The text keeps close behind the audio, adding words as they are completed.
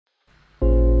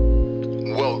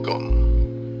Welcome.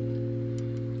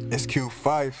 It's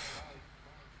Q.Phife,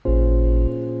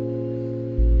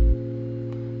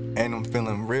 and I'm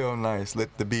feeling real nice.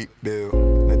 Let the beat build,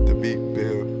 let the beat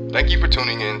build. Thank you for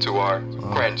tuning in to our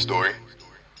grand story.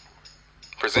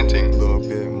 Presenting A little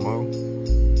bit more.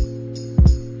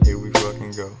 Here we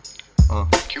fucking go.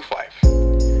 Q.Phife.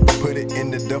 Put it in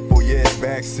the duffel, yeah, it's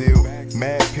bag sealed.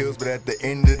 Mad pills, but at the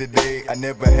end of the day, I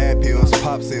never had pills.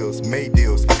 Pop sales, made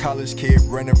deals. A college kid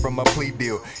running from a plea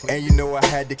deal. And you know I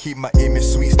had to keep my image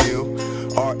sweet still.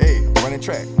 R.A. running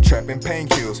track, trapping pain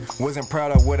kills. Wasn't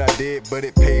proud of what I did, but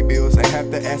it paid bills. I have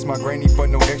to ask my granny for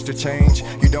no extra change.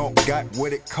 You don't got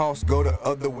what it costs, go the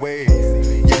other way.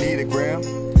 You need a gram,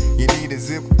 you need a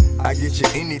zip, I get you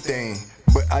anything.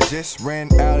 But I just ran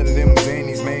out of them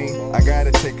Zannies, man. I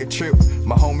gotta take a trip,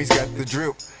 my homies got the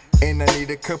drip. And I need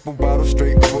a couple bottles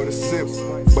straight for the sip.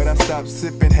 But I stopped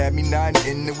sipping, had me nodding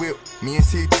in the whip. Me and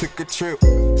T took a trip.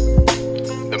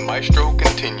 The maestro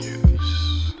continues.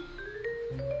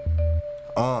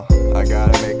 I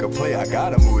gotta make a play, I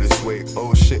gotta move this way.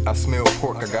 Oh shit, I smell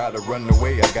pork, I gotta run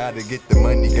away. I gotta get the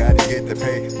money, gotta get the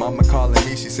pay. Mama calling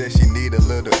me, she said she need a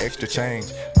little extra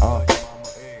change.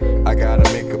 I gotta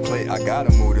make a play, I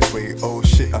gotta move this way. Oh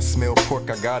shit, I smell pork,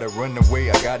 I gotta run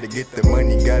away. I gotta get the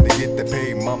money, gotta get the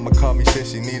pay. Mama called me, said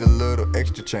she need a little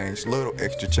extra change. Little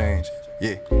extra change,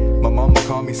 yeah. My mama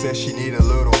called me, said she need a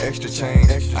little extra change.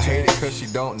 I hate it cause she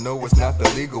don't know it's not the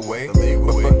legal way.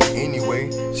 But fuck it anyway,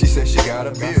 she said she got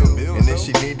a bill. And if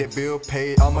she need that bill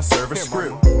paid, I'ma serve a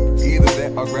script. Either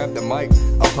that or grab the mic,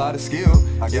 apply the skill.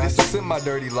 Yeah, this is in my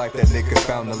dirty life that niggas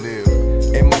found to live.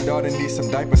 And my daughter needs some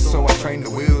diapers, so I train the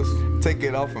wheels. Take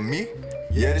it off of me,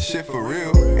 yeah, this shit for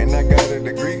real. And I got a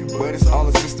degree, but it's all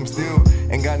a system still.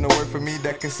 Ain't got no work for me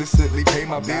that consistently pay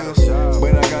my bills.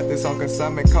 But I got this on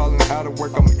consignment, calling out of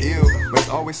work, I'm ill. But it's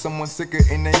always someone sicker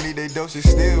and they need their dosage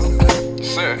still.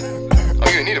 Sir, are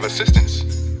you in need of assistance?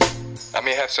 I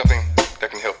may have something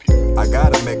that can help you. I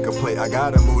gotta make a play, I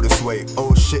gotta move this way.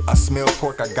 Oh shit, I smell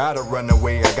pork, I gotta run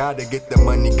away. I gotta get the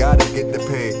money, gotta get the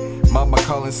pay. Mama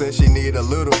calling, said she need a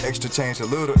little extra change, a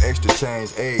little extra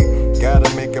change. Ayy,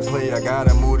 gotta make a play, I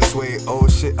gotta move this way. Oh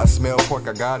shit, I smell pork,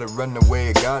 I gotta run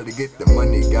away. Gotta get the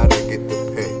money, gotta get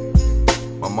the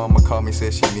pay. My mama called me,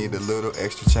 said she need a little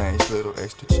extra change, little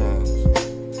extra change.